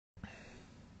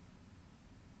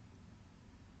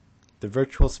The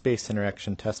Virtual Space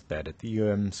Interaction Testbed at the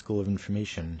UM School of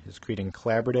Information is creating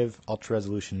collaborative,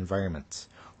 ultra-resolution environments,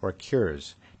 or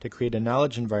CURES, to create a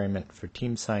knowledge environment for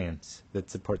team science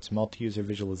that supports multi-user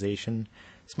visualization,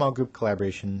 small group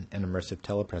collaboration, and immersive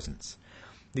telepresence.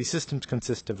 These systems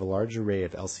consist of a large array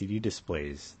of LCD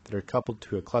displays that are coupled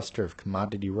to a cluster of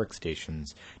commodity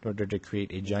workstations in order to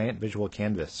create a giant visual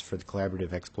canvas for the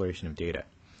collaborative exploration of data.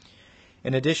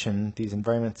 In addition, these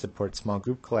environments support small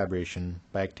group collaboration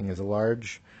by acting as a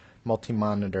large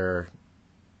multi-monitor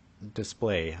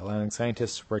display, allowing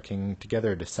scientists working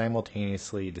together to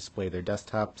simultaneously display their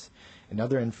desktops and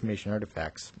other information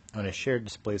artifacts on a shared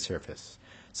display surface,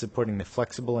 supporting the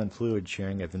flexible and fluid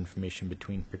sharing of information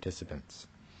between participants.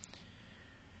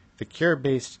 The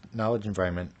CURE-based knowledge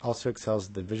environment also excels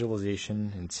at the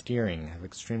visualization and steering of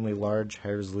extremely large,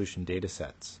 high-resolution data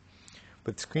sets.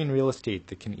 With screen real estate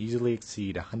that can easily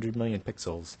exceed 100 million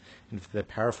pixels, and with the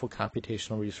powerful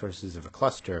computational resources of a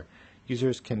cluster,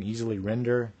 users can easily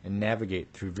render and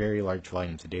navigate through very large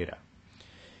volumes of data.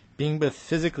 Being both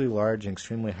physically large and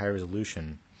extremely high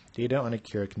resolution, data on a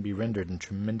CURE can be rendered in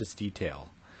tremendous detail,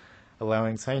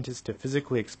 allowing scientists to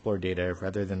physically explore data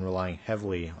rather than relying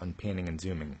heavily on panning and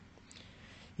zooming.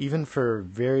 Even for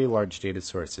very large data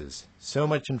sources, so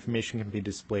much information can be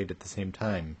displayed at the same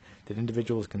time that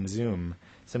individuals can zoom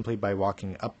simply by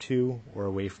walking up to or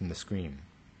away from the screen.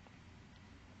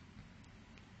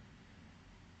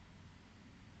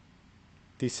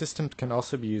 These systems can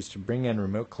also be used to bring in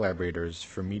remote collaborators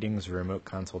for meetings or remote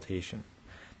consultation.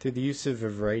 Through the use of a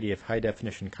variety of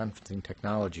high-definition conferencing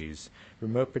technologies,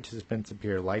 remote participants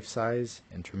appear life-size,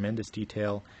 in tremendous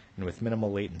detail, and with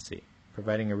minimal latency,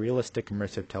 providing a realistic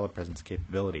immersive telepresence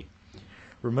capability.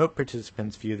 Remote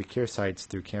participants view the CURE sites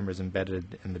through cameras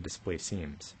embedded in the display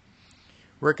seams.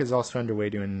 Work is also underway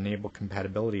to enable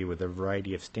compatibility with a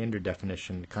variety of standard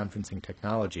definition conferencing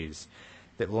technologies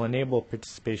that will enable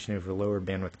participation over lower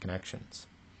bandwidth connections.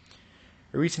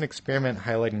 A recent experiment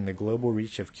highlighting the global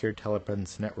reach of CURE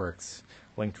telepresence networks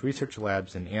linked research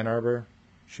labs in Ann Arbor,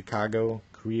 Chicago,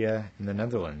 Korea, and the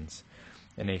Netherlands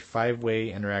in a 5-way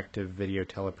interactive video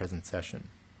telepresence session.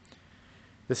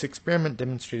 This experiment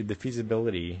demonstrated the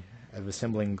feasibility of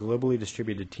assembling globally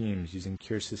distributed teams using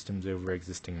CURE systems over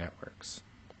existing networks.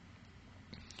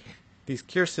 These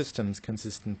CURE systems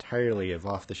consist entirely of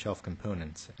off-the-shelf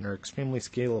components and are extremely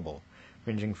scalable,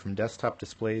 ranging from desktop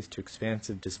displays to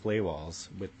expansive display walls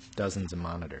with dozens of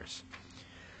monitors.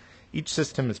 Each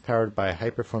system is powered by a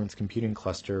high-performance computing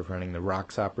cluster running the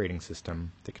ROX operating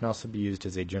system that can also be used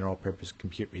as a general-purpose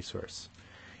compute resource.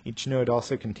 Each node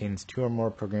also contains 2 or more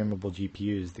programmable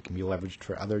GPUs that can be leveraged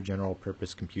for other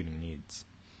general-purpose computing needs.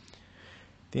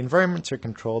 The environments are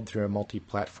controlled through a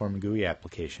multi-platform GUI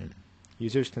application.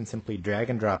 Users can simply drag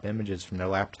and drop images from their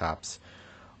laptops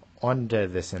onto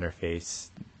this interface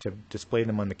to display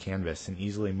them on the canvas and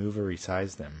easily move or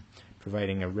resize them,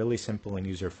 providing a really simple and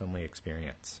user-friendly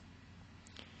experience.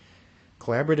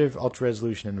 Collaborative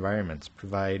ultra-resolution environments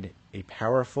provide a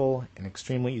powerful and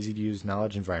extremely easy-to-use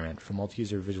knowledge environment for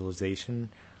multi-user visualization,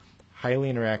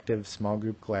 highly interactive small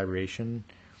group collaboration,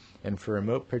 and for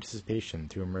remote participation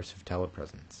through immersive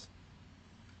telepresence.